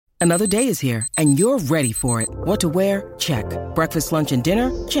Another day is here, and you're ready for it. What to wear? Check. Breakfast, lunch, and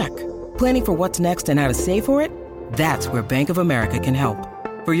dinner? Check. Planning for what's next and how to save for it? That's where Bank of America can help.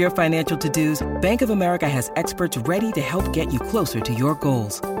 For your financial to-dos, Bank of America has experts ready to help get you closer to your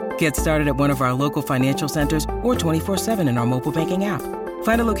goals. Get started at one of our local financial centers or 24/7 in our mobile banking app.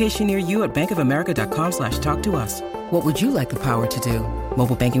 Find a location near you at bankofamerica.com/talktous. What would you like the power to do?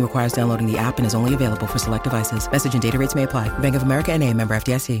 Mobile banking requires downloading the app and is only available for select devices. Message and data rates may apply. Bank of America N.A., member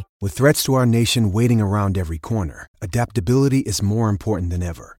FDIC. With threats to our nation waiting around every corner, adaptability is more important than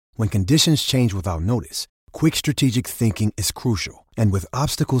ever. When conditions change without notice, quick strategic thinking is crucial. And with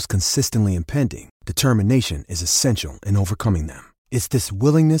obstacles consistently impending, determination is essential in overcoming them. It's this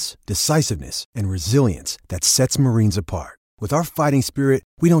willingness, decisiveness, and resilience that sets Marines apart. With our fighting spirit,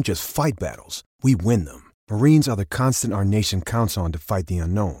 we don't just fight battles, we win them. Marines are the constant our nation counts on to fight the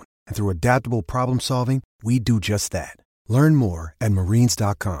unknown. And through adaptable problem solving, we do just that. Learn more at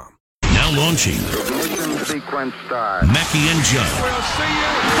Marines.com. Now launching. Ignition sequence start. Mackey and Judd. We'll see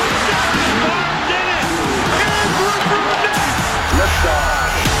you. Did it.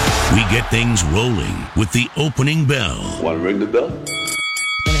 Liftoff. We get things rolling with the opening bell. Want to ring the bell?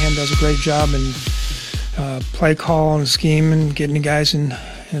 Shanahan does a great job in play call and scheme and getting the guys in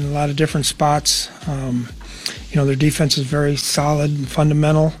a lot of different spots. Their defense is very solid and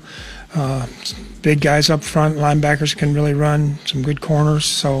fundamental. Big guys up front, linebackers can really run, some good corners,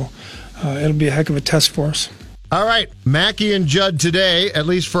 so it'll be a heck of a test for us. All right, Mackey and Judd today, at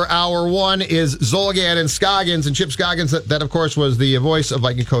least for hour one, is Zulgad and Scoggins. And Chip Scoggins, that of course was the voice of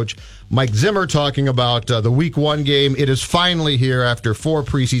Viking coach Mike Zimmer talking about the week one game. It is finally here after 4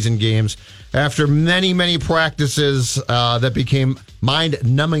 preseason games, after many, many practices that became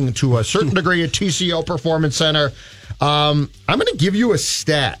mind-numbing to a certain degree at TCO Performance Center. I'm going to give you a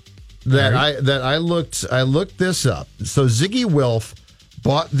stat that I looked this up. So Ziggy Wilf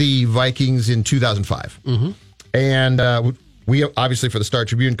bought the Vikings in 2005. Mm-hmm. And we obviously, for the Star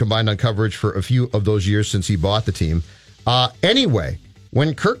Tribune, combined on coverage for a few of those years since he bought the team. Anyway,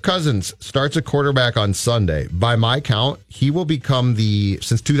 when Kirk Cousins starts a quarterback on Sunday, by my count, he will become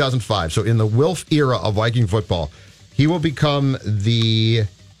since 2005, so in the Wilf era of Viking football, he will become the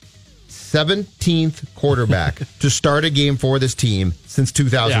 17th quarterback to start a game for this team since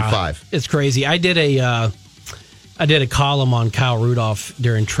 2005. Yeah, it's crazy. I did a column on Kyle Rudolph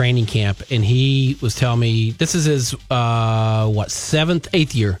during training camp, and he was telling me this is his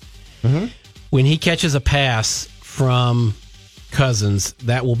 8th year. Mm-hmm. When he catches a pass from Cousins,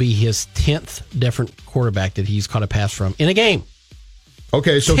 that will be his 10th different quarterback that he's caught a pass from in a game.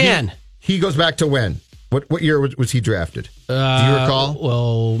 Okay, so 10. He goes back to when? What year was he drafted? Do you recall?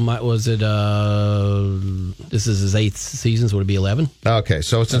 Was it? This is his 8th season, so would it be 11? Okay,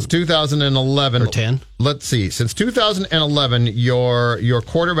 so since 2011 or 10. Let's see. Since 2011, your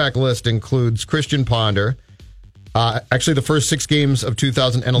quarterback list includes Christian Ponder. Actually, the first 6 games of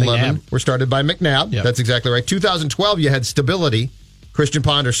 2011 were started by McNabb. Yep. That's exactly right. 2012, you had stability. Christian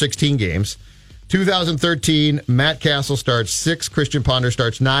Ponder, 16 games. 2013, Matt Castle starts 6, Christian Ponder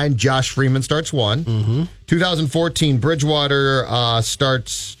starts 9, Josh Freeman starts 1. Mm-hmm. 2014, Bridgewater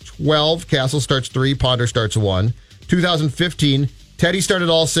starts 12, Castle starts 3, Ponder starts 1. 2015, Teddy started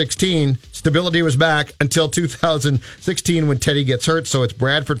all 16. Stability was back until 2016 when Teddy gets hurt, so it's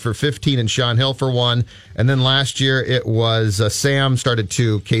Bradford for 15 and Sean Hill for 1. And then last year it was Sam started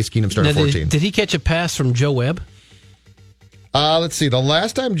 2, Case Keenum started 14. Did he catch a pass from Joe Webb? Let's see. The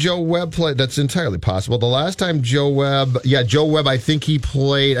last time Joe Webb played, that's entirely possible. The last time Joe Webb, I think he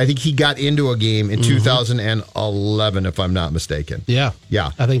got into a game in 2011, if I'm not mistaken. Yeah.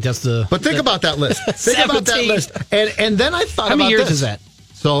 I think that's But think about that list. Think about that list. And then I thought How many years this. is that?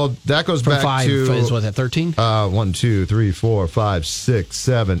 So that goes From back 5, to... is what, that 13? 1, 2, 3, 4, 5, 6,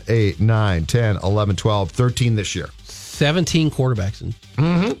 7, 8, 9, 10, 11, 12, 13 this year. 17 quarterbacks.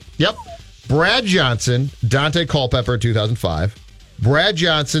 Mm-hmm. Yep. Brad Johnson, Dante Culpepper in 2005, Brad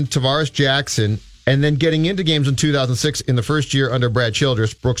Johnson, Tavares Jackson, and then getting into games in 2006 in the first year under Brad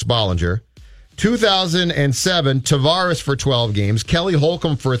Childress, Brooks Bollinger. 2007, Tavares for 12 games, Kelly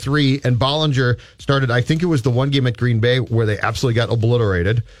Holcomb for 3, and Bollinger started, I think it was the one game at Green Bay where they absolutely got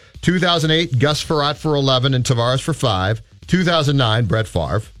obliterated. 2008, Gus Frerotte for 11 and Tavares for 5. 2009, Brett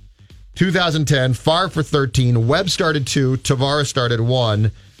Favre. 2010, Favre for 13, Webb started 2, Tavares started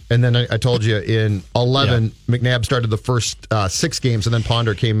 1. And then I told you in 11, McNabb started the first 6 games, and then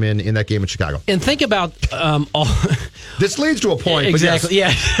Ponder came in that game in Chicago. And think about all. This leads to a point. Exactly.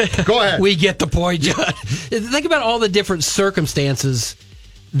 Yes. Yeah. Go ahead. We get the point, John. Think about all the different circumstances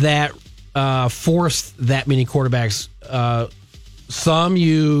that forced that many quarterbacks. Some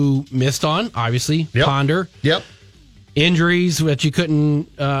you missed on, obviously. Yep. Ponder. Yep. Injuries that you couldn't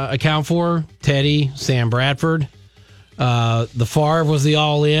account for. Teddy, Sam Bradford. The Favre was the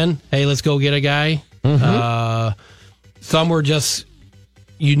all-in. Hey, let's go get a guy. Some were just,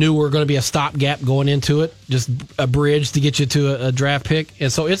 you knew were going to be a stopgap going into it, just a bridge to get you to a draft pick.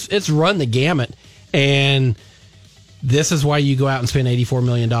 And so it's run the gamut. And this is why you go out and spend $84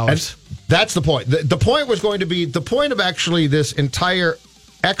 million. And that's the point. The point was going to be, the point of actually this entire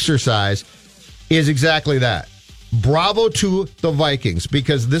exercise is exactly that. Bravo to the Vikings,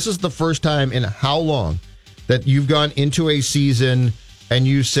 because this is the first time in how long that you've gone into a season and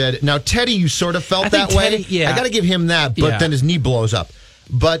you said, now Teddy, you sort of felt that way. Yeah. I got to give him that, but then his knee blows up.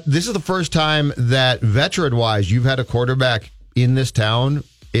 But this is the first time that veteran-wise, you've had a quarterback in this town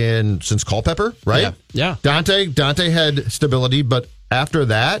since Culpepper, right? Yeah. Dante had stability, but after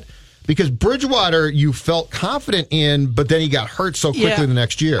that, because Bridgewater you felt confident in, but then he got hurt so quickly the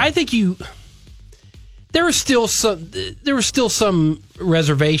next year. I think there were still some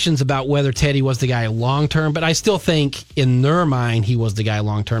reservations about whether Teddy was the guy long term, but I still think in their mind he was the guy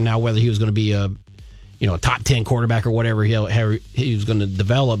long term. Now whether he was going to be a top 10 quarterback or whatever he was going to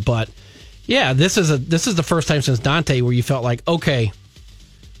develop, but yeah, this is the first time since Dante where you felt like, okay,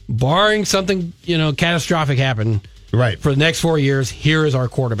 barring something catastrophic happen, right, for the next 4 years, here is our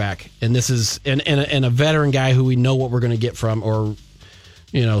quarterback, and this is and a veteran guy who we know what we're going to get from, or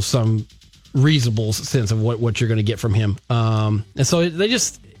some reasonable sense of what you're going to get from him. And so they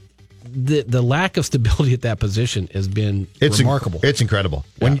just the lack of stability at that position has been remarkable. It's incredible.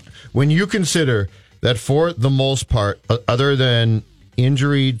 Yeah. When you consider that for the most part, other than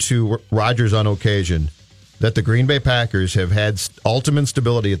injury to Rodgers on occasion, that the Green Bay Packers have had ultimate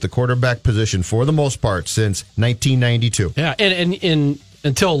stability at the quarterback position for the most part since 1992. Yeah, and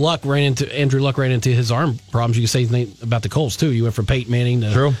until Andrew Luck ran into his arm problems, you can say anything about the Colts too. You went from Peyton Manning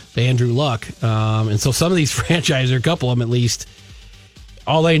to Andrew Luck, and so some of these franchises, or a couple of them at least,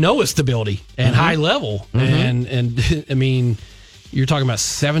 all they know is stability and high level. And I mean, you're talking about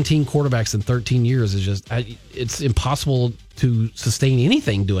 17 quarterbacks in 13 years. It's impossible to sustain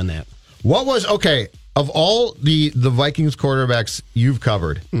anything doing that. What was of all the Vikings quarterbacks you've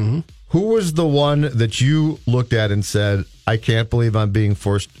covered? Who was the one that you looked at and said, I can't believe I'm being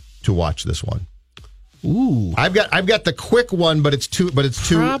forced to watch this one? Ooh. I've got the quick one, but it's too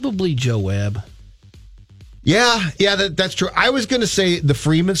probably Joe Webb. Yeah, that's true. I was going to say the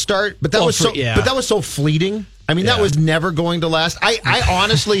Freeman start, but that was so fleeting. I mean, that was never going to last. I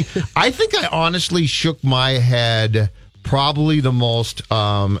honestly shook my head probably the most,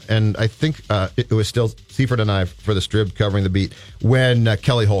 and I think it was still Seifert and I for the Strib covering the beat when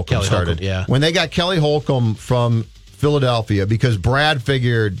Kelly Holcomb started. When they got Kelly Holcomb from Philadelphia, because Brad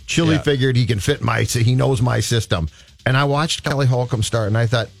figured he can fit he knows my system. And I watched Kelly Holcomb start, and I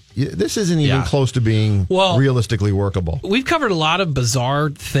thought, this isn't even close to being realistically workable. We've covered a lot of bizarre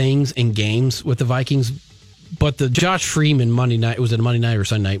things in games with the Vikings, but the Josh Freeman Monday night, was it a Monday night or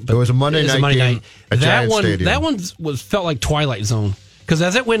Sunday night? But it was a Monday night game at Giants Stadium. That one felt like Twilight Zone, because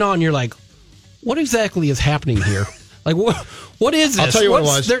as it went on, you're like, what exactly is happening here? Like, what is this? I'll tell you what it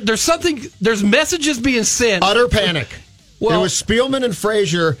was. There's messages being sent. Utter panic. Well, it was Spielman and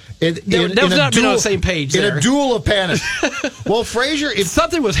Frazier in not been on the same page in a duel of panic. Well, Frazier, if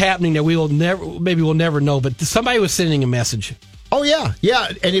something was happening that we'll never know, but somebody was sending a message. Oh yeah.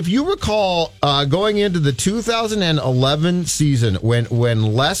 And if you recall, going into the 2011 season, when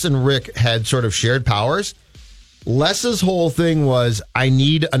Les and Rick had sort of shared powers, Les's whole thing was, I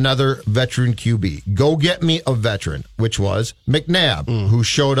need another veteran QB. Go get me a veteran, which was McNabb, who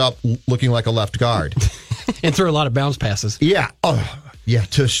showed up looking like a left guard. And threw a lot of bounce passes. Yeah. Oh, yeah,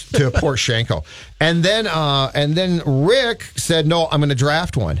 to Poroshenko. And then Rick said, no, I'm going to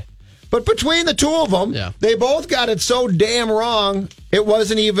draft one. But between the two of them, they both got it so damn wrong, it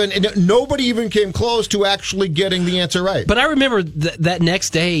wasn't even, nobody even came close to actually getting the answer right. But I remember that next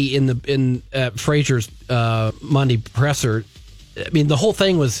day in Frazier's Monday presser, I mean, the whole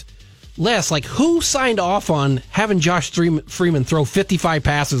thing was, Les, like, who signed off on having Josh Freeman throw 55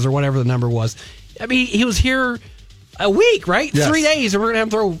 passes or whatever the number was? I mean, he was here a week, right? Yes. 3 days, and we're going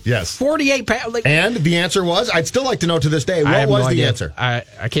to have him throw 48 passes. Like, and the answer was, I'd still like to know to this day, what was the answer? I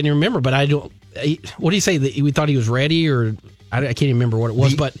can't even remember, but I don't. What do you say? That we thought he was ready, or I can't even remember what it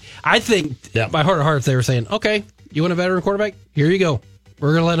was. But I think, by heart of hearts, they were saying, okay, you want a veteran quarterback? Here you go.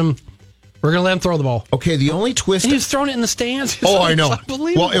 We're going to let him throw the ball. Okay, the only twist... And he was throwing it in the stands. I know.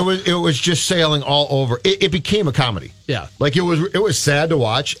 Unbelievable. Well, it was just sailing all over. It became a comedy. Yeah. Like, it was sad to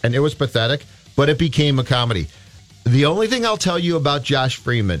watch, and it was pathetic, but it became a comedy. The only thing I'll tell you about Josh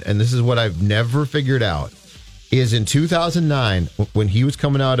Freeman, and this is what I've never figured out, is in 2009, when he was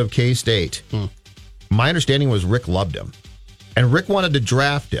coming out of K-State, my understanding was Rick loved him. And Rick wanted to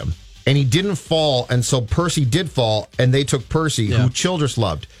draft him. And he didn't fall, and so Percy did fall, and they took Percy, who Childress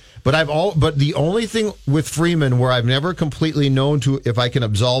loved. But the only thing with Freeman where I've never completely known to if I can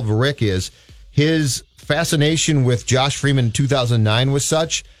absolve Rick is his fascination with Josh Freeman in 2009 was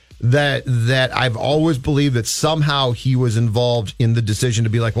such that I've always believed that somehow he was involved in the decision to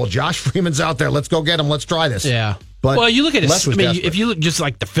be like, well, Josh Freeman's out there, let's go get him, let's try this. Yeah. But well, you look at Les it. I mean, desperate. if you look just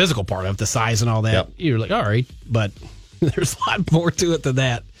like the physical part of the size and all that, you're like, all right, but there's a lot more to it than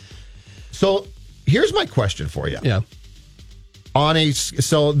that. So here's my question for you. Yeah.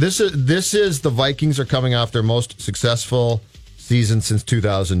 So this is the Vikings are coming off their most successful season since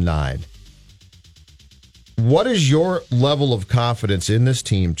 2009. What is your level of confidence in this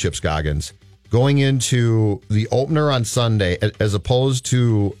team, Chip Scoggins, going into the opener on Sunday, as opposed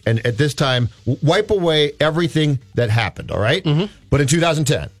to, and at this time, wipe away everything that happened, all right? Mm-hmm. But in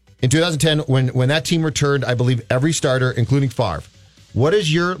 2010, when that team returned, I believe every starter, including Favre, what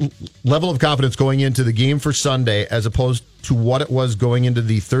is your level of confidence going into the game for Sunday as opposed to what it was going into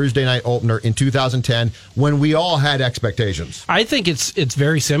the Thursday night opener in 2010 when we all had expectations? I think it's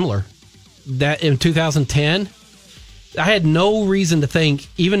very similar. That in 2010, I had no reason to think,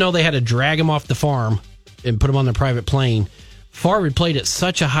 even though they had to drag him off the farm and put him on their private plane, Favre had played at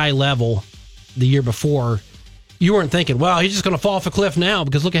such a high level the year before. You weren't thinking, well, he's just going to fall off a cliff now,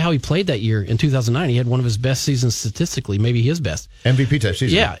 because look at how he played that year in 2009. He had one of his best seasons statistically, maybe his best. MVP type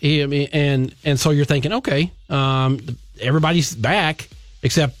season. Yeah, and so you're thinking, okay, everybody's back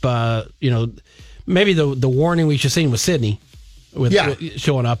except maybe the warning we should have seen was Sidney with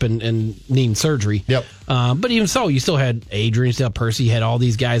showing up and needing surgery. Yep. But even so, you still had Adrian, you still had Percy, you had all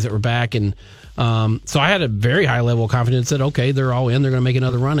these guys that were back, and so I had a very high level of confidence that okay, they're all in, they're going to make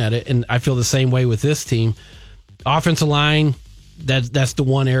another run at it, and I feel the same way with this team. Offensive line, that's the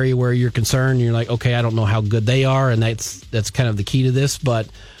one area where you're concerned. You're like, okay, I don't know how good they are, and that's kind of the key to this. But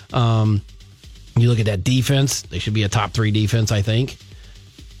you look at that defense; they should be a top 3 defense, I think.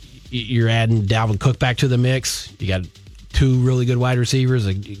 You're adding Dalvin Cook back to the mix. You got 2 really good wide receivers,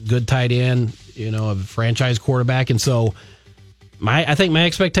 a good tight end, a franchise quarterback, and so I think my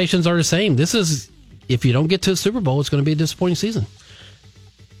expectations are the same. This is, if you don't get to the Super Bowl, it's going to be a disappointing season.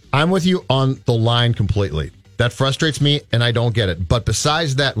 I'm with you on the line completely. That frustrates me, and I don't get it. But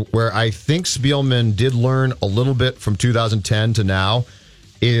besides that, where I think Spielman did learn a little bit from 2010 to now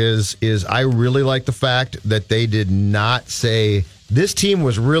is I really like the fact that they did not say, this team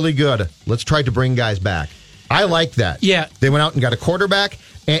was really good, let's try to bring guys back. I like that. Yeah. They went out and got a quarterback,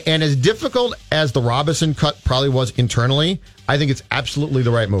 and as difficult as the Robinson cut probably was internally, I think it's absolutely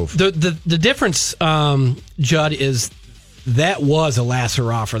the right move. The difference, Judd, is that was a last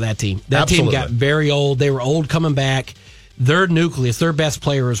hurrah for that team. That Absolutely. team got very old. They were old coming back. Their nucleus, their best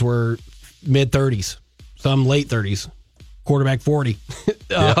players were mid-30s, some late 30s, quarterback 40.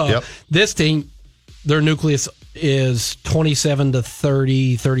 Yep. This team, their nucleus is 27 to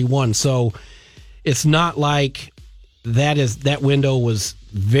 30, 31. So it's not like that window was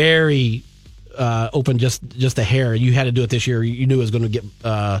very open, just a hair. You had to do it this year. You knew it was going to get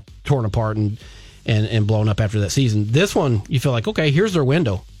torn apart and blown up after that season. This one, you feel like, okay, here's their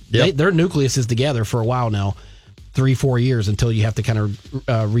window. Yep. Their nucleus is together for a while now, 3-4 years until you have to kind of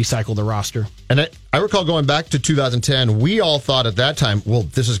recycle the roster. And I recall going back to 2010, we all thought at that time, well,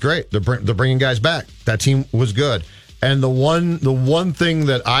 this is great. They're bringing guys back. That team was good. And the one thing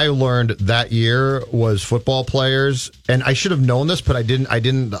that I learned that year was football players, and I should have known this, but I didn't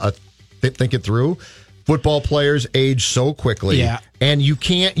think it through. Football players age so quickly, and you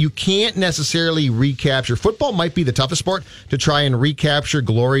can't necessarily recapture. Football might be the toughest sport to try and recapture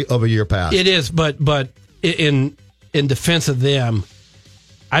glory of a year past. It is, but in defense of them,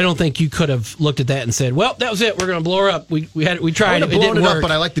 I don't think you could have looked at that and said, "Well, that was it. We're going to blow her up." We tried. It didn't work. Up,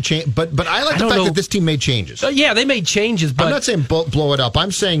 but I like the change. But I like the fact that this team made changes. Yeah, they made changes. But I'm not saying blow it up.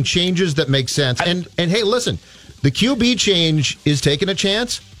 I'm saying changes that make sense. And hey, listen. The QB change is taking a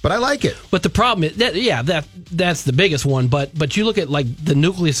chance, but I like it. But the problem is, that's the biggest one. But you look at like the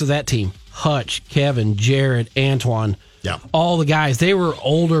nucleus of that team: Hutch, Kevin, Jared, Antoine, all the guys. They were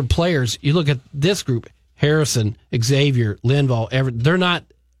older players. You look at this group: Harrison, Xavier, Linval. They're not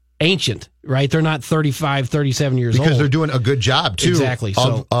ancient, right? They're not 35, 37 years old. Because they're doing a good job, too, exactly.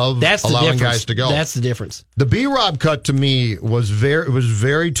 of that's allowing guys to go. That's the difference. The B-Rob cut, to me, was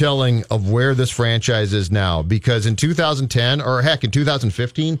very telling of where this franchise is now. Because in 2010, or heck, in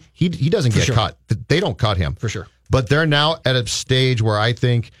 2015, he doesn't get cut. They don't cut him. For sure. But they're now at a stage where I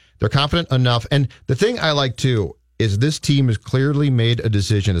think they're confident enough. And the thing I like, too, is this team has clearly made a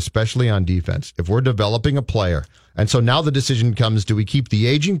decision, especially on defense. If we're developing a player, and so now the decision comes, do we keep the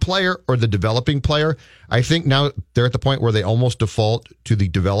aging player or the developing player? I think now they're at the point where they almost default to the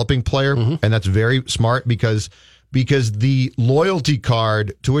developing player, and that's very smart because the loyalty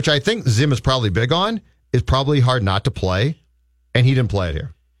card, to which I think Zim is probably big on, is probably hard not to play, and he didn't play it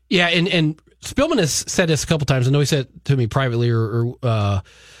here. Yeah, and Spielman has said this a couple times. I know he said it to me privately or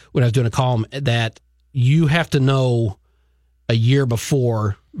when I was doing a column that you have to know a year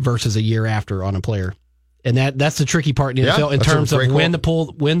before versus a year after on a player, and that's the tricky part in the NFL in terms of when to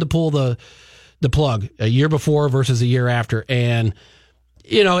pull the plug, a year before versus a year after. And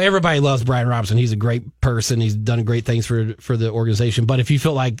everybody loves Brian Robinson. He's a great person. He's done great things for the organization. But if you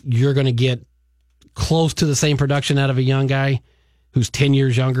feel like you're going to get close to the same production out of a young guy who's 10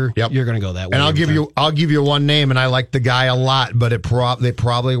 years younger, you're going to go that way. And I'll give you one name, and I like the guy a lot, but they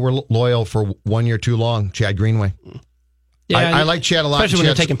probably were loyal for 1 year too long. Chad Greenway. Yeah, I like Chad a lot, especially when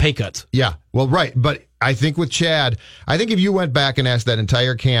they're taking pay cuts. Yeah, well, right, but I think with Chad, if you went back and asked that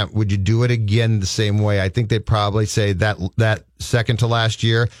entire camp, would you do it again the same way? I think they'd probably say that second to last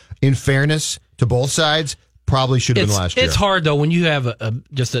year. In fairness to both sides, probably should have been last year. It's hard though when you have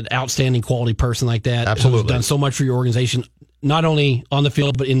just an outstanding quality person like that, absolutely, who's done so much for your organization. Not only on the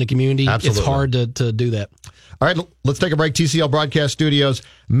field, but in the community. Absolutely. It's hard to do that. All right, let's take a break. TCL Broadcast Studios.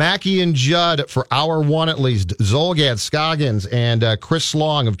 Mackey and Judd for hour one at least. Zolgad, Scoggins, and Chris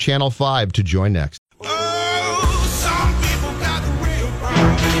Long of Channel 5 to join next.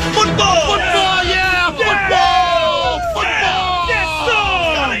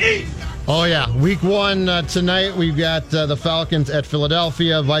 Oh, yeah. Week one tonight. We've got the Falcons at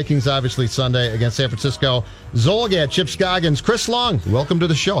Philadelphia. Vikings, obviously, Sunday against San Francisco. Zolgad, Chip Scoggins, Chris Long. Welcome to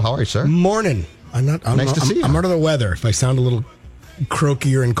the show. How are you, sir? Morning. Nice to see you. I'm under the weather. If I sound a little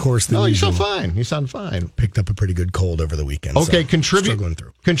croakier and coarse than usual. No, you sound fine. You sound fine. Picked up a pretty good cold over the weekend. Okay, so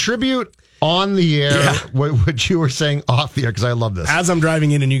contribute on the air what you were saying off the air, because I love this. As I'm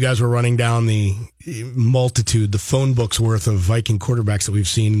driving in and you guys were running down the phone book's worth of Viking quarterbacks that we've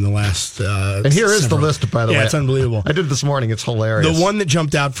seen in the last and here is the list, by the way. Yeah, it's unbelievable. I did it this morning. It's hilarious. The one that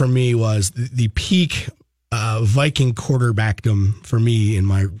jumped out for me was the peak Viking quarterbackdom for me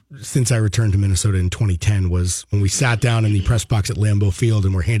since I returned to Minnesota in 2010 was when we sat down in the press box at Lambeau Field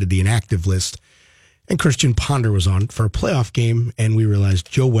and were handed the inactive list. And Christian Ponder was on for a playoff game, and we realized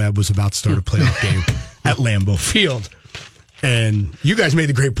Joe Webb was about to start a playoff game at Lambeau Field. And you guys made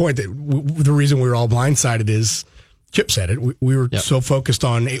the great point that the reason we were all blindsided is, Chip said it, we were so focused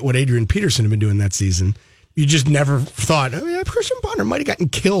on what Adrian Peterson had been doing that season. You just never thought, Christian Ponder might have gotten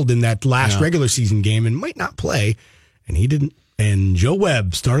killed in that last regular season game and might not play. And he didn't. And Joe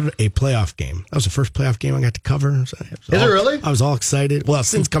Webb started a playoff game. That was the first playoff game I got to cover. Is it really? I was all excited. Well,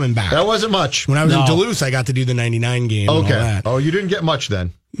 since coming back. That wasn't much. When I was in Duluth, I got to do the 99 game. Okay. And all that. Oh, you didn't get much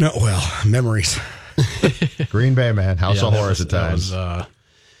then? No, well, memories. Green Bay, man. House of horrors at times.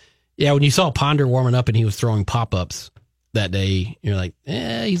 When you saw Ponder warming up and he was throwing pop-ups that day, you're like,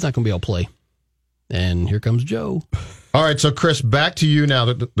 he's not going to be able to play. And here comes Joe. All right, so Chris, back to you now.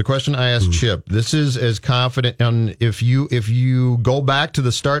 The question I asked Chip, this is as confident, and if you go back to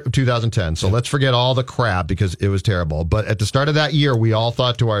the start of 2010, so let's forget all the crap because it was terrible. But at the start of that year, we all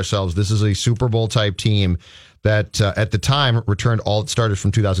thought to ourselves, this is a Super Bowl type team that at the time returned all its starters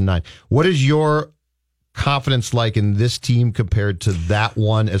from 2009. What is your confidence like in this team compared to that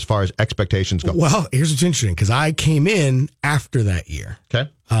one as far as expectations go? Well, here's what's interesting, because I came in after that year. Okay.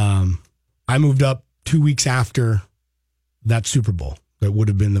 I moved up 2 weeks after that Super Bowl. That would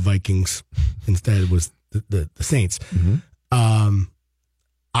have been the Vikings. Instead, it was the Saints. Mm-hmm.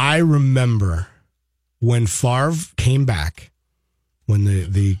 I remember when Favre came back, when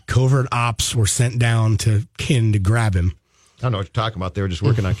the covert ops were sent down to Kin to grab him. I don't know what you're talking about. They were just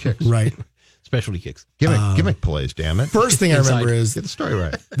working on kicks. Right. Specialty kicks. Gimmick plays, damn it. First thing I remember is... Get the story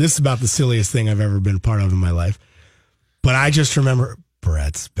right. This is about the silliest thing I've ever been a part of in my life. But I just remember,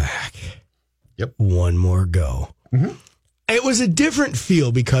 Brett's back. Yep. One more go. Mm-hmm. It was a different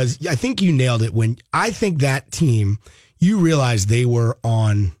feel because I think you nailed it. When I think that team, you realize they were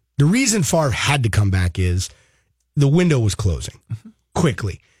on... The reason Favre had to come back is the window was closing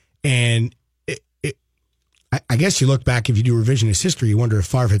quickly. And I guess you look back, if you do revisionist history, you wonder if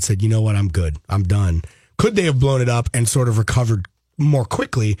Favre had said, you know what, I'm good. I'm done. Could they have blown it up and sort of recovered more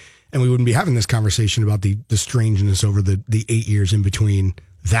quickly? And we wouldn't be having this conversation about the strangeness over the 8 years in between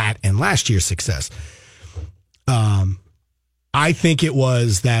that and last year's success. I think it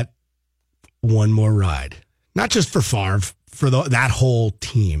was that one more ride, not just for Favre, for that whole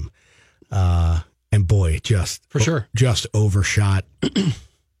team. And boy, just for sure, just overshot.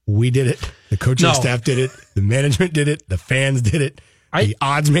 We did it. The coaching staff did it. The management did it. The fans did it. The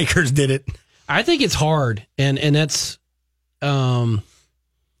odds makers did it. I think it's hard, and that's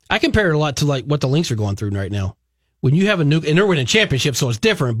I compare it a lot to like what the Lynx are going through right now. When you have and they're winning championships, so it's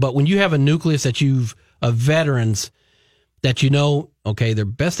different. But when you have a nucleus of veterans that okay, their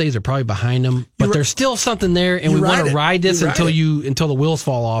best days are probably behind them, but there's still something there, and we want to ride this until the wheels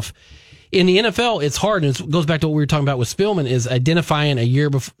fall off. In the NFL, it's hard, and it goes back to what we were talking about with Spielman, is identifying a year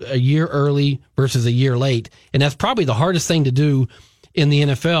early versus a year late, and that's probably the hardest thing to do in the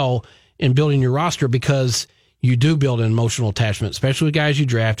NFL in building your roster, because you do build an emotional attachment, especially with guys you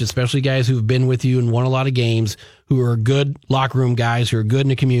draft, especially guys who've been with you and won a lot of games, who are good locker room guys, who are good in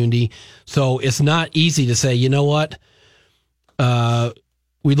the community. So it's not easy to say, you know what,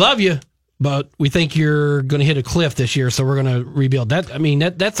 we love you, but we think you're going to hit a cliff this year, so we're going to rebuild.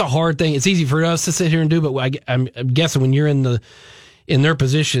 That's a hard thing. It's easy for us to sit here and do, but I'm guessing when you're in their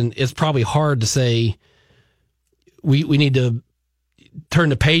position, it's probably hard to say we need to turn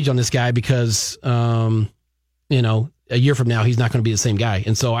the page on this guy because a year from now he's not going to be the same guy.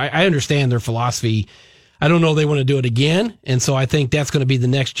 And so I understand their philosophy. I don't know if they want to do it again, and so I think that's going to be the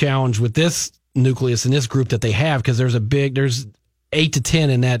next challenge with this nucleus and this group that they have, because there's 8 to 10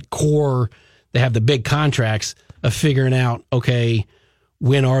 in that core. They have the big contracts of figuring out, okay,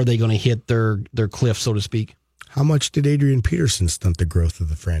 when are they going to hit their cliff, so to speak. How much did Adrian Peterson stunt the growth of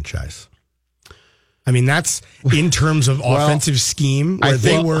the franchise? I mean, that's in terms of offensive scheme, where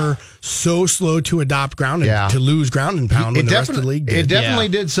they were so slow to adopt ground and to lose ground and pound when the rest of the league did. It definitely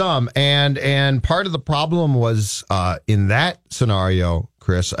did some. And part of the problem was in that scenario,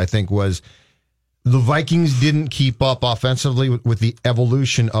 Chris, I think, was the Vikings didn't keep up offensively with the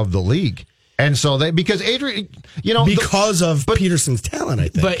evolution of the league. And so because Adrian, because of Peterson's talent, I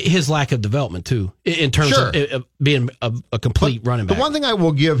think. But his lack of development, too, in terms of being a complete running back. The one thing I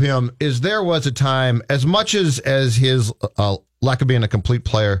will give him is there was a time, as much as his lack of being a complete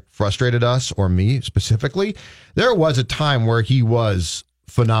player frustrated us, or me specifically, there was a time where he was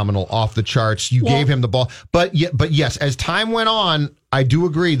phenomenal, off the charts. You gave him the ball. But yes, as time went on, I do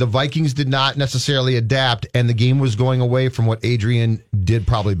agree the Vikings did not necessarily adapt, and the game was going away from what Adrian did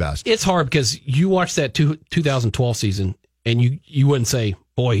probably best. It's hard because you watch that 2012 season, and you wouldn't say,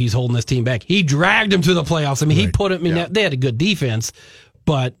 boy, he's holding this team back. He dragged them to the playoffs. I mean, he put them in they had a good defense,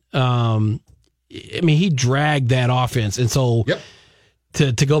 but he dragged that offense. And so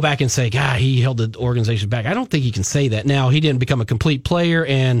to go back and say, God, he held the organization back, I don't think you can say that. Now, he didn't become a complete player,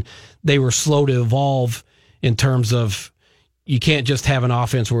 and they were slow to evolve in terms of you can't just have an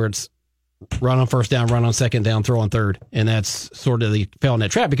offense where it's run on first down, run on second down, throw on third. And that's sort of, they fell in that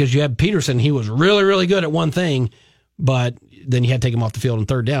trap because you had Peterson. He was really, really good at one thing, but then you had to take him off the field on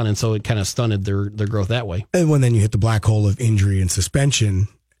third down. And so it kind of stunted their growth that way. And when then you hit the black hole of injury and suspension,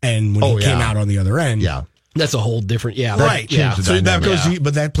 and when he came out on the other end. Yeah. That's a whole different, right. Yeah. So that goes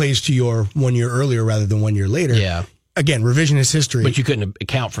but that plays to your 1 year earlier rather than 1 year later. Yeah. Again, revisionist history. But you couldn't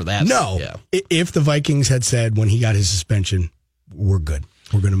account for that. No. Yeah. If the Vikings had said when he got his suspension, we're good,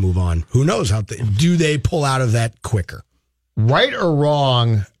 we're going to move on, who knows do they pull out of that quicker? Right or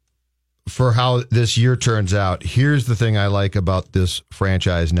wrong for how this year turns out, here's the thing I like about this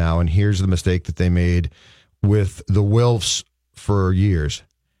franchise now, and here's the mistake that they made with the Wilfs for years.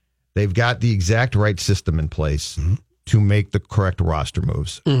 They've got the exact right system in place to make the correct roster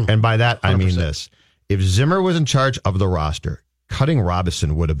moves. And by that, 100%. I mean this. If Zimmer was in charge of the roster, cutting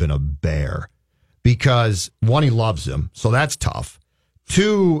Robinson would have been a bear, because one, he loves him, so that's tough.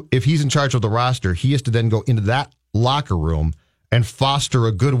 Two, if he's in charge of the roster, he has to then go into that locker room and foster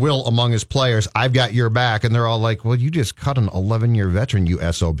a goodwill among his players. I've got your back. And they're all like, well, you just cut an 11-year veteran, you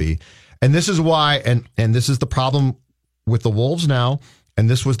SOB. And this is why, and this is the problem with the Wolves now, and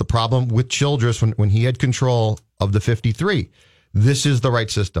this was the problem with Childress when he had control of the 53. This is the right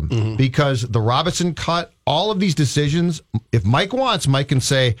system, because the Robinson cut, all of these decisions, if Mike wants, Mike can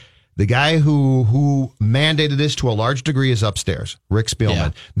say, the guy who mandated this to a large degree is upstairs, Rick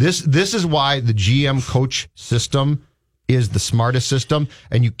Spielman. Yeah. This is why the GM coach system is the smartest system,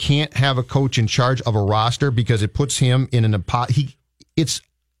 and you can't have a coach in charge of a roster because it puts him in it's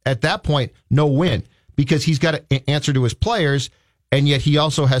at that point no win, because he's got to answer to his players, and yet he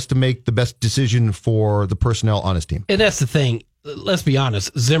also has to make the best decision for the personnel on his team. And that's the thing. Let's be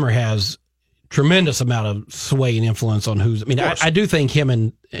honest. Zimmer has tremendous amount of sway and influence on who's. I mean, I do think him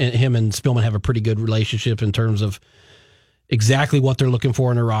and Spielman have a pretty good relationship in terms of exactly what they're looking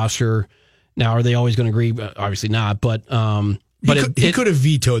for in a roster. Now, are they always going to agree? Obviously not. But he could have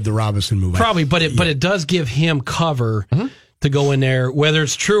vetoed the Robinson move. Probably, but it does give him cover to go in there, whether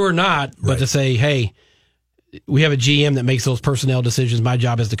it's true or not. But to say, hey, we have a GM that makes those personnel decisions. My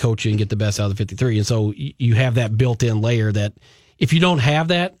job is to coach you and get the best out of the 53. And so you have that built-in layer that if you don't have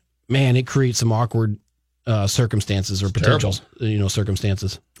that, man, it creates some awkward circumstances or potential,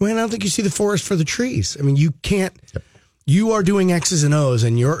 circumstances. Well, I don't think you see the forest for the trees. I mean, you can't. You are doing X's and O's,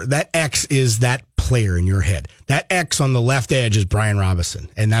 and that X is that player in your head. That X on the left edge is Brian Robinson,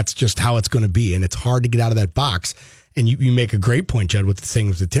 and that's just how it's going to be. And it's hard to get out of that box. And you make a great point, Judd, with the thing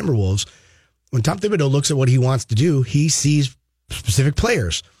with the Timberwolves. When Tom Thibodeau looks at what he wants to do, he sees specific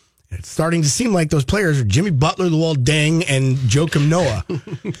players. It's starting to seem like those players are Jimmy Butler, Luol Deng, and Joakim Noah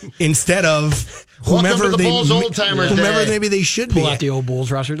instead of whomever maybe they should pull be. Out the old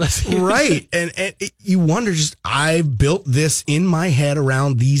Bulls roster. Right. And you wonder, I've built this in my head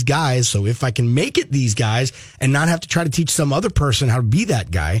around these guys, so if I can make it these guys and not have to try to teach some other person how to be that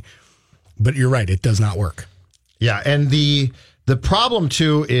guy. But you're right, it does not work. Yeah, and the problem,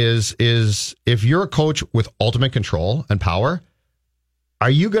 too, is if you're a coach with ultimate control and power, are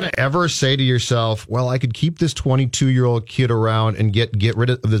you going to ever say to yourself, well, I could keep this 22-year-old kid around and get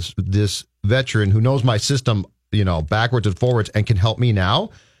rid of this veteran who knows my system, backwards and forwards and can help me now?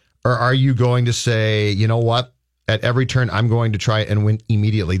 Or are you going to say, you know what, at every turn, I'm going to try and win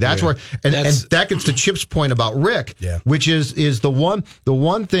immediately? That's where, and that gets to Chip's point about Rick, which is the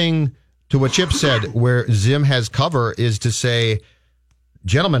one thing to what Chip said where Zim has cover is to say,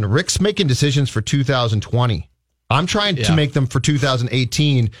 gentlemen, Rick's making decisions for 2020. I'm trying to make them for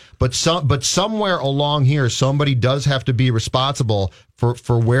 2018, but somewhere along here, somebody does have to be responsible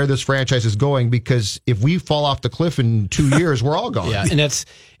for where this franchise is going, because if we fall off the cliff in 2 years, we're all gone. Yeah, and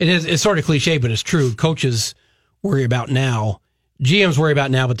it's sort of cliche, but it's true. Coaches worry about now. GMs worry about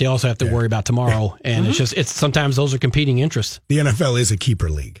now, but they also have to worry about tomorrow. And it's sometimes those are competing interests. The NFL is a keeper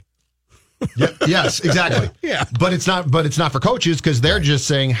league. Yes, exactly. But it's not for coaches, because they're just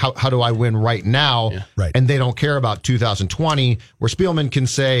saying how do I win right now, and they don't care about 2020. Where Spielman can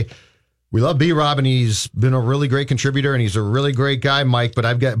say, we love B-Rob and he's been a really great contributor and he's a really great guy, Mike.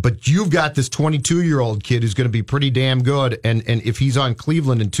 But you've got this 22-year-old kid who's going to be pretty damn good, and if he's on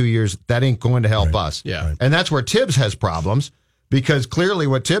Cleveland in 2 years, that ain't going to help us. Yeah, and that's where Tibbs has problems. Because clearly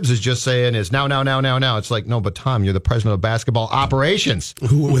what Tibbs is just saying is now. It's like, no, but Tom, you're the president of basketball operations.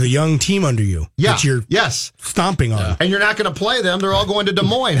 With a young team under you. Yeah. That you're stomping on. And you're not going to play them. They're all going to Des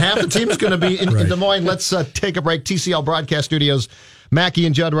Moines. Half the team is going to be in Des Moines. Let's take a break. TCL Broadcast Studios. Mackey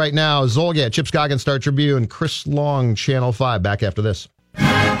and Judd right now. Zolgad, Chip Scoggins, Star Tribune. Chris Long, Channel 5. Back after this.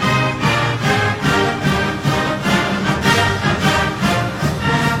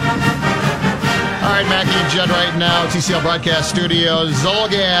 Mackey and Judd right now, TCL Broadcast Studios.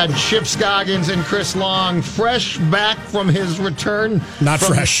 Zolgad, Chip Scoggins, and Chris Long, fresh back from his return. Not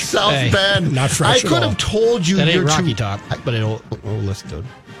fresh. South Bend. Not fresh. I could have told you. That ain't Rocky Top, but we'll listen to it.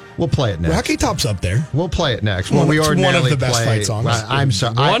 We'll play it next. Rocky Top's up there. We'll play it next. Well, we ordinarily one of the best fight songs. I'm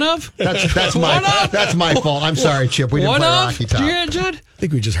sorry. That's my fault. I'm sorry, Chip. We didn't play Rocky Top. Yeah, Judd? I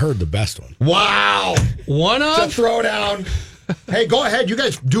think we just heard the best one. Wow. One of? It's a throwdown. Hey, go ahead. You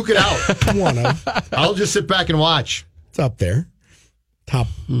guys duke it out. One of. I'll just sit back and watch. It's up there. Top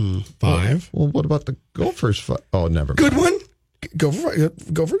 5. Well, what about the Gophers? Oh, never mind. Good one.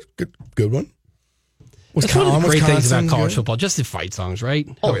 Gophers. Good one. That's one of the great things about college football. Just the fight songs, right?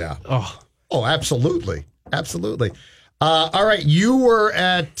 Oh, yeah. Oh, absolutely. Absolutely. All right. You were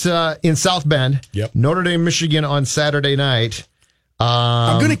in South Bend. Yep. Notre Dame, Michigan on Saturday night.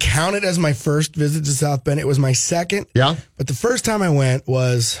 I'm going to count it as my first visit to South Bend. It was my second. Yeah. But the first time I went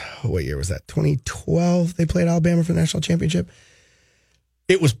was, what year was that? 2012. They played Alabama for the national championship.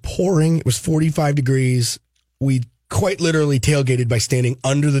 It was pouring. It was 45 degrees. We quite literally tailgated by standing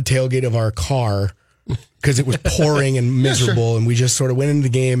under the tailgate of our car because it was pouring and miserable. And we just sort of went into the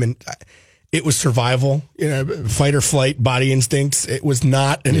game, and it was survival, fight or flight, body instincts. It was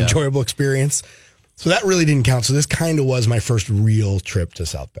not an enjoyable experience. So that really didn't count. So this kind of was my first real trip to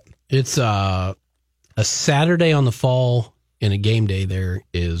South Bend. It's a Saturday on the fall and a game day there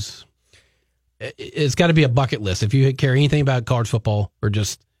is, it's got to be a bucket list. If you care anything about college football or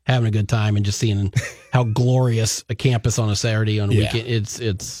just having a good time and just seeing how glorious a campus on a Saturday on a weekend, it's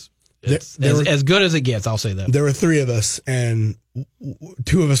as good as it gets. I'll say that. There were 3 of us, and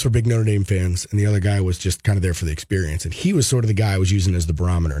 2 of us were big Notre Dame fans, and the other guy was just kind of there for the experience. And he was sort of the guy I was using as the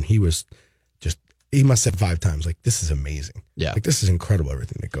barometer, and he must have said 5 times, like, this is amazing. Yeah. Like, this is incredible,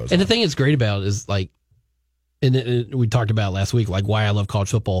 everything that goes on. And the thing that's great about it is, like, and we talked about last week, like, why I love college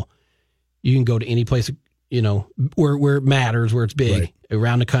football. You can go to any place, where it matters, where it's big,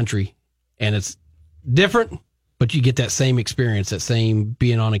 around the country, and it's different, but you get that same experience, that same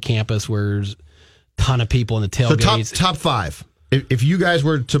being on a campus where there's a ton of people in the tailgates. So top 5. if you guys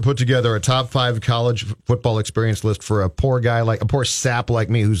were to put together a top 5 college football experience list for a poor sap like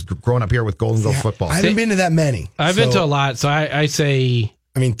me who's grown up here with Golden Glove football. I haven't been to that many. I've been to a lot, so I say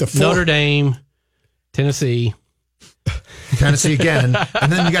Notre Dame, Tennessee again,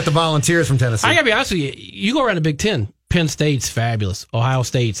 and then you got the Volunteers from Tennessee. I got to be honest with you. You go around the Big Ten, Penn State's fabulous. Ohio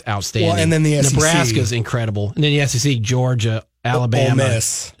State's outstanding. Well, and then the SEC. Nebraska's incredible. And then the SEC, Georgia, Alabama,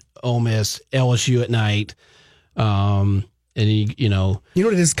 Ole Miss, LSU at night. And you know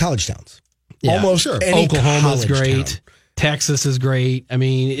what it is? College towns. Yeah, almost sure. Any Oklahoma's great. Town. Texas is great. I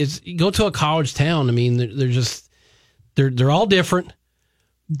mean, you go to a college town. I mean, they're all different.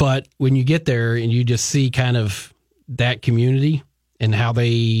 But when you get there and you just see kind of that community and how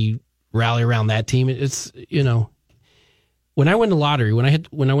they rally around that team, it's when I win the lottery, when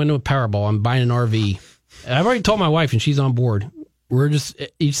I win to a Powerball, I'm buying an RV. I've already told my wife, and she's on board. We're just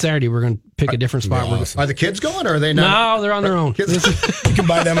each Saturday we're going to pick a different spot. Awesome. Are the kids going, or are they not? No, they're on their own. You can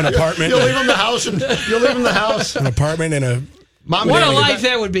buy them an apartment. You'll leave them the house. An apartment and a. What a life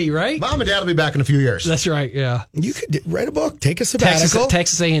that would be, right? Mom and Dad will be back in a few years. That's right. Yeah, you could write a book, take a sabbatical.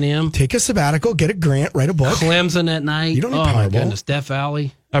 Texas A&M, take a sabbatical, get a grant, write a book. Clemson at night. You don't need Powerball. My goodness, Death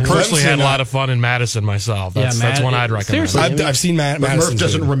Valley. I personally had a lot of fun in Madison myself. That's one I'd recommend. Seriously, I've seen Madison. Murph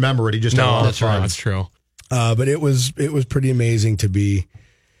doesn't remember it. He just that's true. But it was pretty amazing to be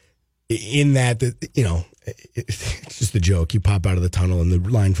in that. It's just a joke. You pop out of the tunnel and the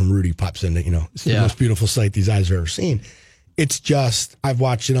line from Rudy pops in. It's the most beautiful sight these eyes have ever seen. It's just, I've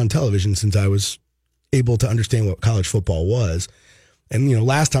watched it on television since I was able to understand what college football was. And,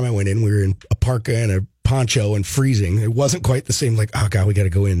 last time I went in, we were in a parka and a poncho and freezing. It wasn't quite the same, like, oh, God, we got to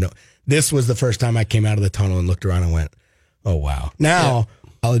go in. No, this was the first time I came out of the tunnel and looked around and went, oh, wow. Now,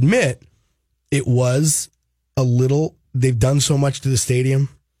 I'll admit, it was a little, they've done so much to the stadium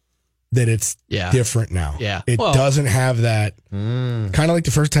that it's different now. Yeah. It doesn't have that, kind of like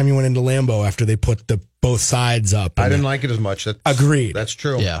the first time you went into Lambeau after they put both sides up. I didn't like it as much. Agreed. That's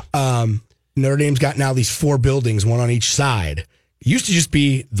true. Yeah. Notre Dame's got now these 4 buildings, one on each side. It used to just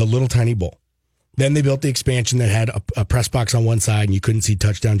be the little tiny bowl. Then they built the expansion that had a press box on one side and you couldn't see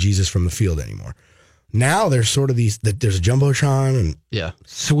Touchdown Jesus from the field anymore. Now there's sort of there's a Jumbotron and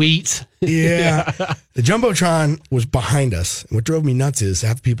suites. Yeah. The Jumbotron was behind us. And what drove me nuts is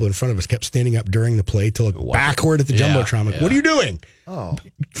half the people in front of us kept standing up during the play to look backward at the Jumbotron. I'm like, what are you doing? Oh.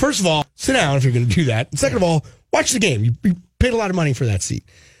 First of all, sit down if you're going to do that. And second of all, watch the game. You paid a lot of money for that seat.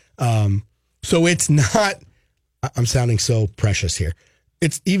 So it's not, I'm sounding so precious here.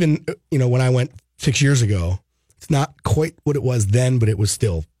 It's even, when I went 6 years ago, it's not quite what it was then, but it was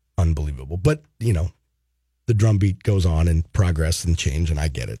still unbelievable. But, the drumbeat goes on and progress and change, and I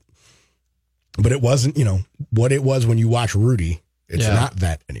get it. But it wasn't, what it was when you watch Rudy. It's not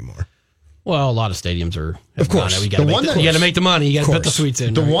that anymore. Well, a lot of stadiums are. Of course. You got to make the money. You got to put the suites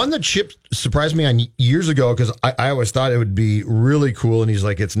in. The one that Chip surprised me on years ago, because I always thought it would be really cool, and he's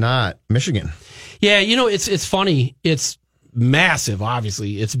like, it's not Michigan. Yeah, it's funny. It's massive,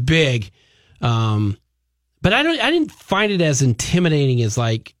 obviously. It's big. But I didn't find it as intimidating as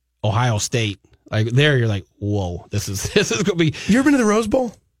like Ohio State. Like there, you're like, whoa, this is gonna be. You ever been to the Rose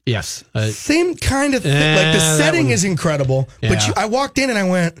Bowl? Yes. Same kind of thing. Like the setting is incredible, but I walked in and I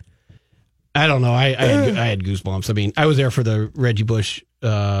went. I don't know. I had goosebumps. I mean, I was there for the Reggie Bush,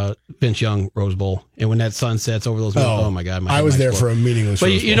 Vince Young Rose Bowl, and when that sun sets over those, oh my God! I was there for a meaningless. But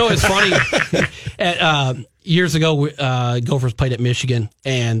Rose you Bowl. know, it's funny. Years ago, Gophers played at Michigan,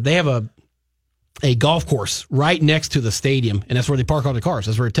 and they have a golf course right next to the stadium, and that's where they park all the cars.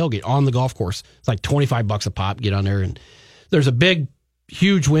 That's where they tailgate on the golf course. It's like $25 a pop. Get on there, and there's a big,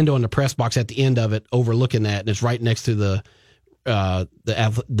 huge window in the press box at the end of it, overlooking that, and it's right next to the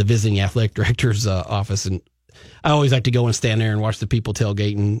visiting athletic director's office. And I always like to go and stand there and watch the people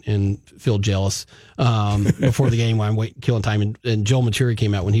tailgating and feel jealous before the game while I'm killing time. And Joel Maturi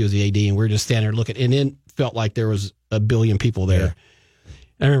came out when he was the AD, and we were just standing there looking, and it felt like there was a billion people there. Yeah.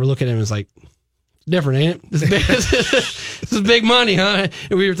 I remember looking at him and was like, different, ain't it? This is big money, huh?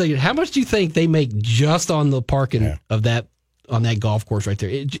 And we were thinking, how much do you think they make just on the parking of that on that golf course right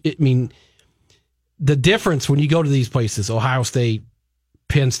there? I mean, the difference when you go to these places, Ohio State,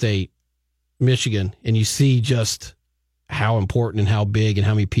 Penn State, Michigan, and you see just how important and how big and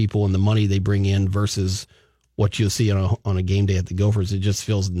how many people and the money they bring in versus what you'll see on a game day at the Gophers, it just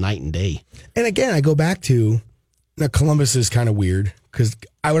feels night and day. And again, I go back to now Columbus is kind of weird because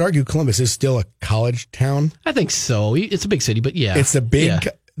I would argue Columbus is still a college town. I think so. It's a big city, but yeah. It's a big,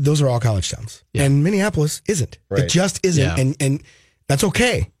 those are all college towns. Yeah. And Minneapolis isn't. Right. It just isn't. Yeah. And that's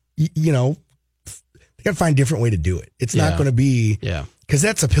okay. You know, they got to find a different way to do it. It's not going to be because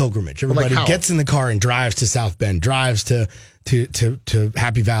that's a pilgrimage. Everybody gets in the car and drives to South Bend, drives to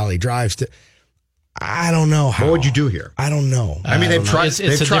Happy Valley, drives to. I don't know how. What would you do here? I don't know. I mean, they've tried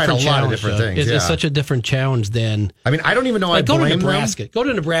a lot of different things. It's such a different challenge than. I mean, I don't even know. Like, go to Nebraska. Go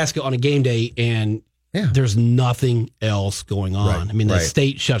to Nebraska on a game day, and there's nothing else going on. Right. I mean, the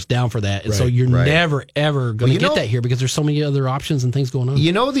state shuts down for that, and so you're never ever going to get that here because there's so many other options and things going on.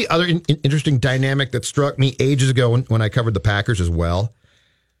 You know, the other interesting dynamic that struck me ages ago when I covered the Packers as well.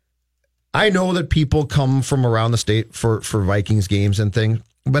 I know that people come from around the state for Vikings games and things.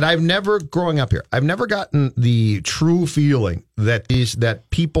 But I've never, growing up here, I've never gotten the true feeling that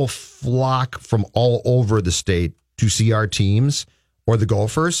people flock from all over the state to see our teams or the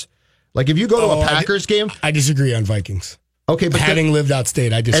Gophers. Like if you go to a Packers game, I disagree on Vikings. Okay, but having lived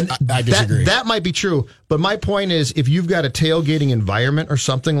outstate, I disagree. That might be true, but my point is, if you've got a tailgating environment or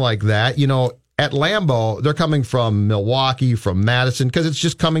something like that, you know, at Lambeau, they're coming from Milwaukee, from Madison, because it's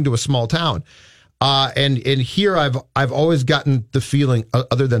just coming to a small town. And here I've always gotten the feeling,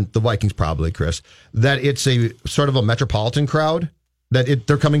 other than the Vikings probably, Chris, that it's a sort of a metropolitan crowd, that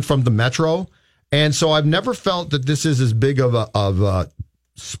they're coming from the metro. And so I've never felt that this is as big of a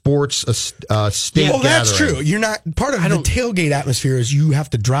sports state gathering. That's true. You're not part of the tailgate atmosphere is you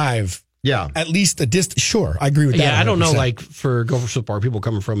have to drive. Yeah, at least a distance. Sure, I agree with that. Yeah, 100%. I don't know. Like for Gopher football, people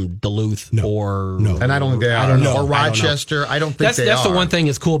coming from Duluth or and I don't think they are. I don't know. Or Rochester. I don't think they are. That's the one thing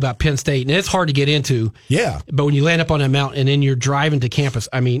that's cool about Penn State, and it's hard to get into. Yeah, but when you land up on a mountain and then you're driving to campus,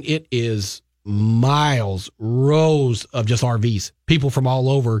 I mean, it is miles, rows of just RVs. People from all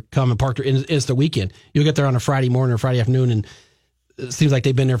over come and park there. It's the weekend. You'll get there on a Friday morning or Friday afternoon, and it seems like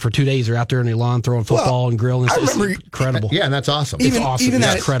they've been there for 2 days. They're out there in the lawn throwing football and grilling. It's incredible. Yeah, and that's awesome. It's awesome.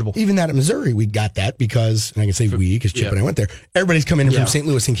 It's incredible. Even that at Missouri, we got that because, and I can say we, because Chip and I went there. Everybody's coming in from St.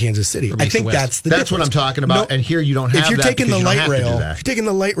 Louis and Kansas City. I think that's the difference. What I'm talking about. No, and here you don't have that. If you're taking the light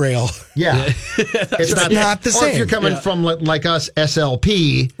rail, it's not the same. Or if you're coming from like us,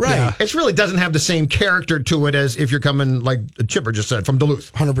 SLP, right? It really doesn't have the same character to it as if you're coming, like Chipper just said, from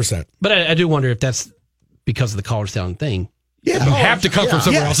Duluth. 100%. But I do wonder if that's because of the college town thing. Yeah, you have to come from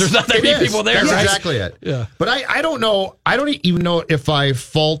somewhere else. There's not that many people there. That's right? exactly it. Yeah, but I don't know. I don't even know if I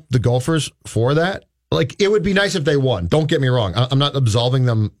fault the Gophers for that. Like, it would be nice if they won. Don't get me wrong. I'm not absolving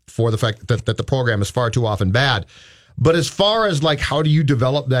them for the fact that the program is far too often bad. But as far as like how do you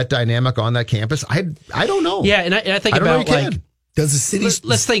develop that dynamic on that campus, I don't know. Yeah, and I think about like. Does the city?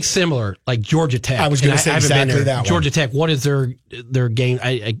 Let's think similar, like Georgia Tech. I was going to say exactly that. Georgia Tech. What is their game?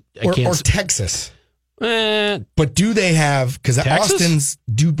 I can't. Or Texas. But do they have? Because Austin's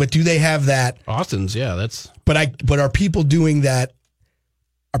do. But do they have that? Austin's, yeah, that's. But are people doing that?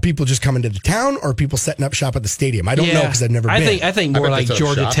 Are people just coming to the town, or are people setting up shop at the stadium? I don't know because I've never been. I think more like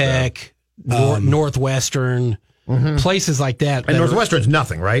Georgia Tech, Northwestern, places like that. And Northwestern's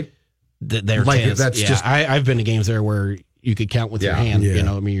nothing, right? They're like that's just. I've been to games there where you could count with your hand. Yeah. You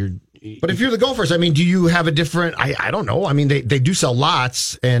know, I mean, But if you're the Gophers, I mean, do you have a different? I don't know. I mean, they do sell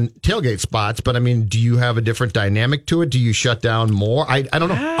lots and tailgate spots, but I mean, do you have a different dynamic to it? Do you shut down more? I don't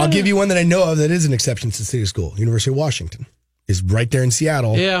know. I'll give you one that I know of that is an exception to City School. University of Washington is right there in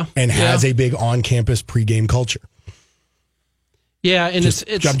Seattle, and has a big on-campus pregame culture. Yeah, and it's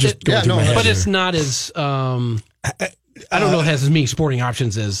but it's not as. I don't know. It has as many sporting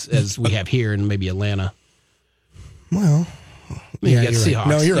options as we have here in maybe Atlanta. Well. You get Seahawks.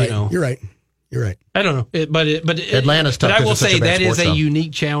 No, you're right. You know. You're right. I don't know, but Atlanta's tough. But I will say that is a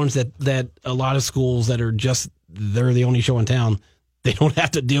unique challenge that a lot of schools that are they're the only show in town. They don't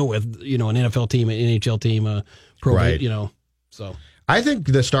have to deal with an NFL team, an NHL team, a pro. Right. So. I think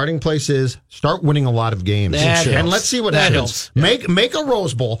the starting place is start winning a lot of games, and let's see what happens. Yeah. Make a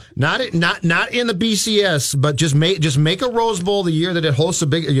Rose Bowl, not in the BCS, but just make a Rose Bowl the year that it hosts a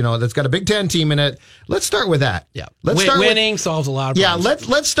big, that's got a Big Ten team in it. Let's start with that. Yeah, winning solves a lot of problems.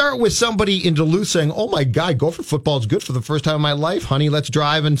 Let's start with somebody in Duluth saying, "Oh my God, Gopher football is good for the first time in my life, honey. Let's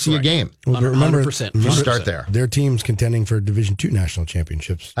drive and see a game." Well, remember, 100%. Start there. Their team's contending for Division II national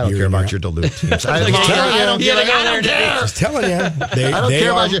championships. I don't care about your Duluth teams. I don't care. Just telling you. I don't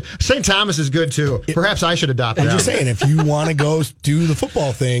care about you. St. Thomas is good too. Perhaps I should adopt them. I'm just saying, if you want to go do the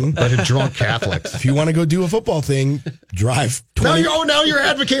football thing, but drunk Catholics. If you want to go do a football thing, drive 20. Now you're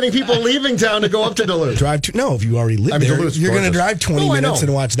advocating people leaving town to go up to Duluth. If you already live there, you're going to drive 20 minutes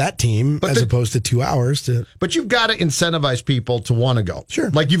and watch that team as opposed to 2 hours. But you've got to incentivize people to want to go. Sure.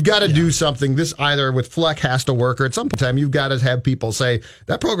 Like you've got to do something. This either with Fleck has to work, or at some time you've got to have people say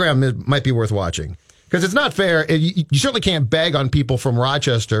that program might be worth watching. Because it's not fair. You certainly can't bag on people from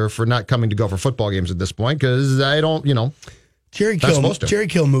Rochester for not coming to go for football games at this point, because I don't, Jerry Kill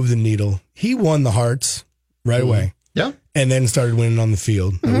moved the needle. He won the hearts right away. Yeah. And then started winning on the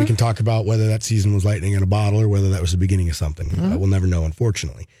field. And we can talk about whether that season was lightning in a bottle or whether that was the beginning of something. We'll never know,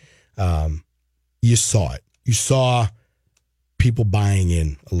 unfortunately. You saw it. You saw people buying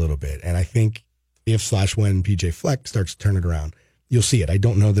in a little bit. And I think if/when PJ Fleck starts to turn it around, you'll see it. I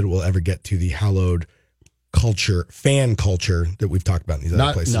don't know that it will ever get to the hallowed fan culture that we've talked about in these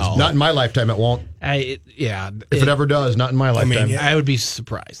other places. No. Not in my lifetime, it won't. If it ever does, not in my lifetime. I would be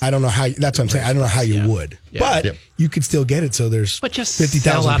surprised. I don't know how. That's what I'm saying. I don't know how you would, but you could still get it. So there's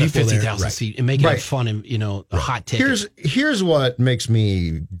 50,000 people there, 50,000 seat and make it fun and a hot ticket. Here's what makes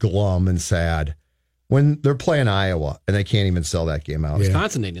me glum and sad when they're playing Iowa and they can't even sell that game out.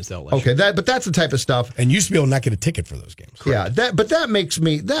 Wisconsin didn't sell it. Okay, but that's the type of stuff. And you used to be able to not get a ticket for those games. Correct. Yeah, that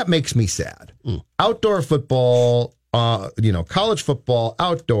makes me sad. Outdoor football, college football,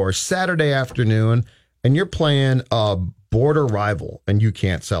 outdoor Saturday afternoon, and you're playing a border rival and you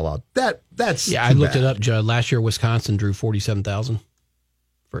can't sell out. That's I looked it up, Judd. Last year, Wisconsin drew 47,000.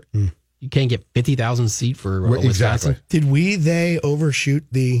 You can't get 50,000 seat for Wisconsin. Exactly. Did they overshoot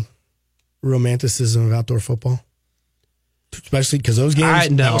the romanticism of outdoor football? Especially because those games,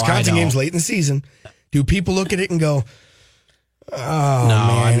 Wisconsin games late in the season, do people look at it and go, oh,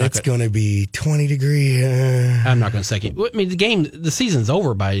 man, it's going to be 20 degrees. I'm not going to second. I mean, the season's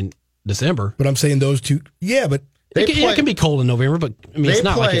over by December. But I'm saying those two, but it can be cold in November, but I mean, it's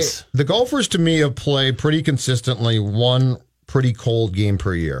not like it's... The Gophers, to me, have played pretty consistently one pretty cold game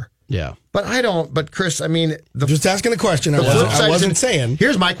per year. Yeah. But Chris, I mean... Just asking the question. I wasn't saying.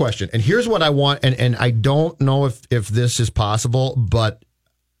 Here's my question, and here's what I want, and I don't know if this is possible, but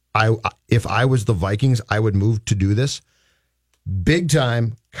if I was the Vikings, I would move to do this.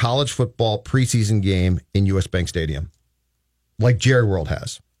 Big-time college football preseason game in U.S. Bank Stadium, like Jerry World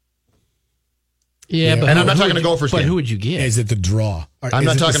has. Yeah, but and I'm not talking to Gophers. But who would you get? Is it the draw? I'm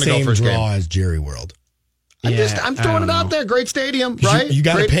not talking to Gophers draw game as Jerry World. I'm throwing it out there. Great stadium, right? You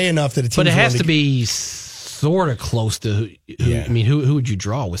got to pay enough that a team. But it has to be sort of close to. I mean, who would you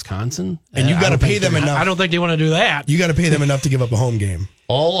draw? Wisconsin? And you got to pay them enough. I don't think they want to do that. You got to pay them enough to give up a home game.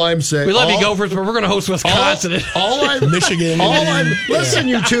 All I'm saying, we love you Gophers, but we're going to host Wisconsin. Michigan. Listen,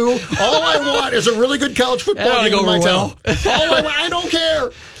 you two. All I want is a really good college football game in my town. I don't care.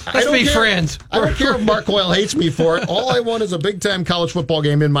 Let's be friends. I don't care if Mark Coyle hates me for it. All I want is a big-time college football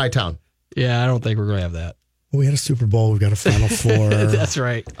game in my town. Yeah, I don't think we're going to have that. We had a Super Bowl. We've got a Final Four. That's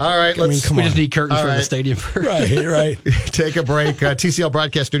right. All right, we just need curtains for the stadium first. Right. Take a break. TCL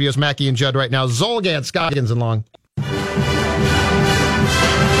Broadcast Studios, Mackey and Judd right now. Zolgad, Scoggins, and Long.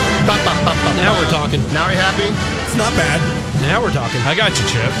 Now we're talking. Now are you happy? It's not bad. Now we're talking. I got you,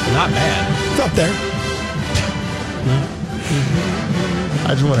 Chip. Not bad. It's up there.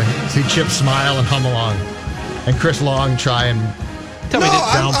 I just want to see Chip smile and hum along, and Chris Long try and I'm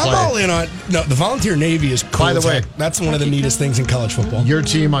all in on. No, the Volunteer Navy is cool. By the way, that's one of the neatest things in college football. Your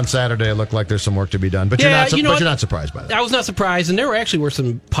team on Saturday looked like there's some work to be done, but you're not surprised by that. I was not surprised, and there were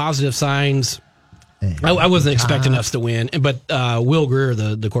some positive signs. I wasn't expecting us to win, but Will Greer,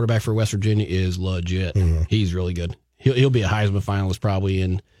 the quarterback for West Virginia, is legit. Mm-hmm. He's really good. He'll be a Heisman finalist probably,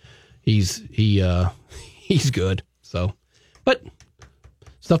 and he's good. So, but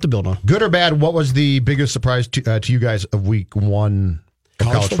stuff to build on. Good or bad? What was the biggest surprise to you guys of Week 1 of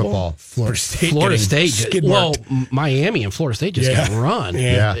college football? Florida State. Well, Miami and Florida State just got run.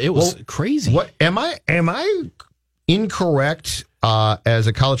 Yeah, it was crazy. What am I incorrect? As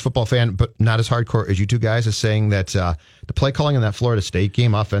a college football fan, but not as hardcore as you two guys, is saying that the play calling in that Florida State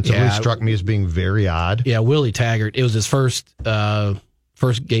game offensively struck me as being very odd. Yeah, Willie Taggart. It was his first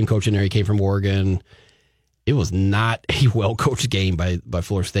game coaching there. He came from Oregon. It was not a well coached game by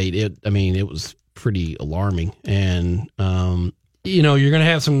Florida State. It was pretty alarming. And you're going to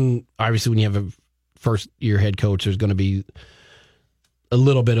have some. Obviously, when you have a first year head coach, there's going to be a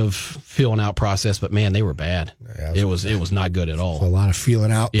little bit of feeling out process, but man, they were bad. Yeah, it was not good at all. A lot of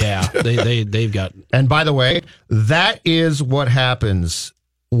feeling out. Yeah, they've got. And by the way, that is what happens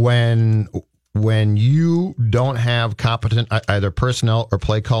when you don't have competent either personnel or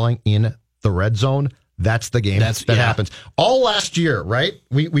play calling in the red zone. That's the game that happens. All last year, right?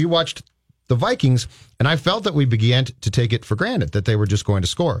 We watched the Vikings, and I felt that we began to take it for granted that they were just going to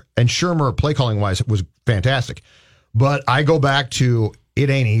score. And Shermer, play calling wise, was fantastic. But I go back to it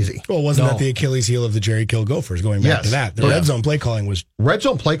ain't easy. Well, wasn't that the Achilles heel of the Jerry Kill Gophers? Going back to that, the red zone play calling was red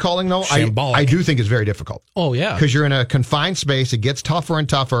zone play calling though. I do think is very difficult. Oh yeah, because you're in a confined space. It gets tougher and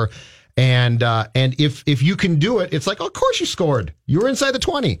tougher, and if you can do it, it's like, of course you scored. You were inside the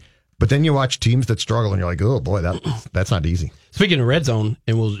 20. But then you watch teams that struggle, and you're like, oh boy, that's not easy. Speaking of red zone,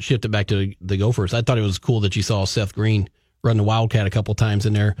 and we'll shift it back to the Gophers. I thought it was cool that you saw Seth Green run the Wildcat a couple times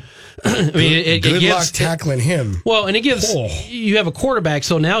in there. I mean, good luck tackling him. Well, and it gives you have a quarterback,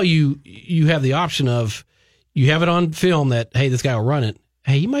 so now you have the option of you have it on film that, hey, this guy will run it.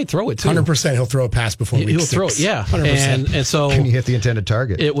 Hey, he might throw it too. 100% he'll throw a pass before week 6. He'll throw it, yeah. 100%. And so can you hit the intended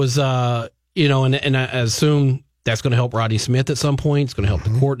target? It was, and I assume that's going to help Rodney Smith at some point. It's going to help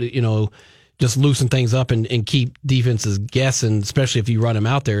the court, just loosen things up and keep defenses guessing, especially if you run him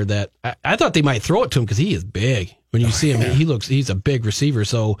out there. That I thought they might throw it to him because he is big. When you see him, he's a big receiver.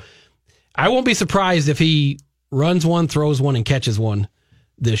 So I won't be surprised if he runs one, throws one, and catches one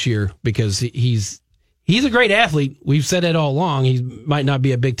this year because he's a great athlete. We've said it all along. He might not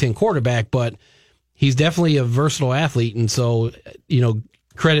be a Big Ten quarterback, but he's definitely a versatile athlete. And so,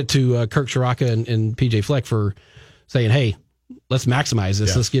 credit to Kirk Ciarrocca and PJ Fleck for saying, hey, let's maximize this.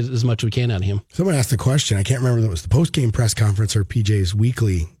 Yeah. Let's get as much as we can out of him. Someone asked the question. I can't remember if it was the post-game press conference or PJ's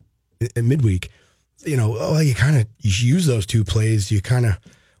weekly, midweek. You kind of use those 2 plays. You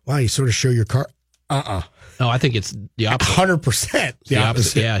sort of show your car. No, I think it's the opposite. 100% the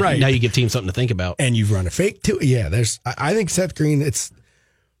opposite. Yeah, right. Now you give teams something to think about. And you've run a fake too. Yeah, I think Seth Green, it's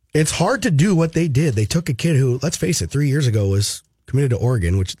hard to do what they did. They took a kid who, let's face it, 3 years ago was committed to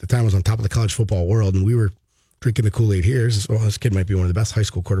Oregon, which at the time was on top of the college football world, and we were drinking the Kool-Aid here. This kid might be one of the best high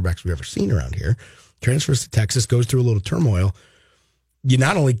school quarterbacks we've ever seen around here. Transfers to Texas, goes through a little turmoil. You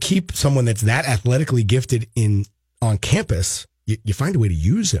not only keep someone that's that athletically gifted on campus, you find a way to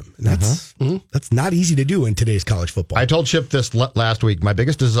use him. And that's not easy to do in today's college football. I told Chip this last week. My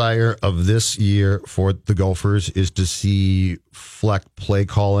biggest desire of this year for the Gophers is to see Fleck play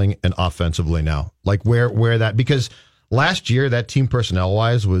calling and offensively now. Like where that, because last year that team personnel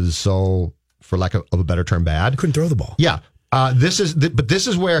wise was so, for lack of a better term, bad. Couldn't throw the ball. Yeah. This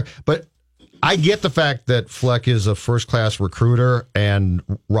is where I get the fact that Fleck is a first-class recruiter and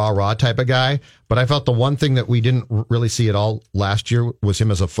rah-rah type of guy, but I felt the one thing that we didn't really see at all last year was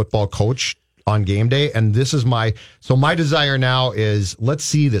him as a football coach on game day, and this is my desire now is let's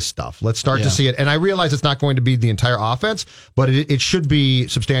see this stuff. Let's start to see it, and I realize it's not going to be the entire offense, but it should be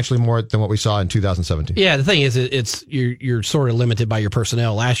substantially more than what we saw in 2017. Yeah, the thing is, you're sort of limited by your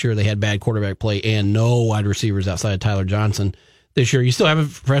personnel. Last year they had bad quarterback play and no wide receivers outside of Tyler Johnson. This year, you still have a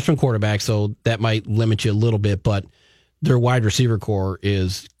freshman quarterback, so that might limit you a little bit, but their wide receiver core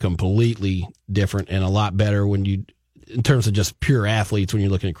is completely different and a lot better in terms of just pure athletes. When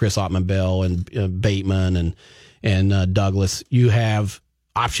you're looking at Chris Ottman-Bell and Bateman and Douglas, you have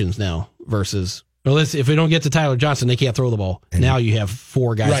options now versus, if we don't get to Tyler Johnson, they can't throw the ball. And now you have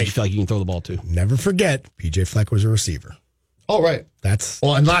 4 guys that you feel like you can throw the ball to. Never forget, PJ Fleck was a receiver. Oh, right.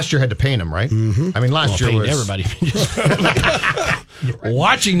 And last year had to paint him, right? Mm-hmm. I mean, last year was everybody.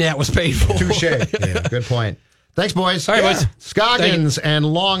 Watching that was painful. Touche. Yeah, good point. Thanks, boys. All right, boys. Scoggins and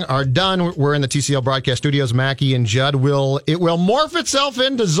Long are done. We're in the TCL broadcast studios. Mackey and Judd will morph itself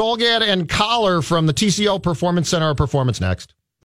into Zolgad and Collar from the TCL Performance Center of Performance next.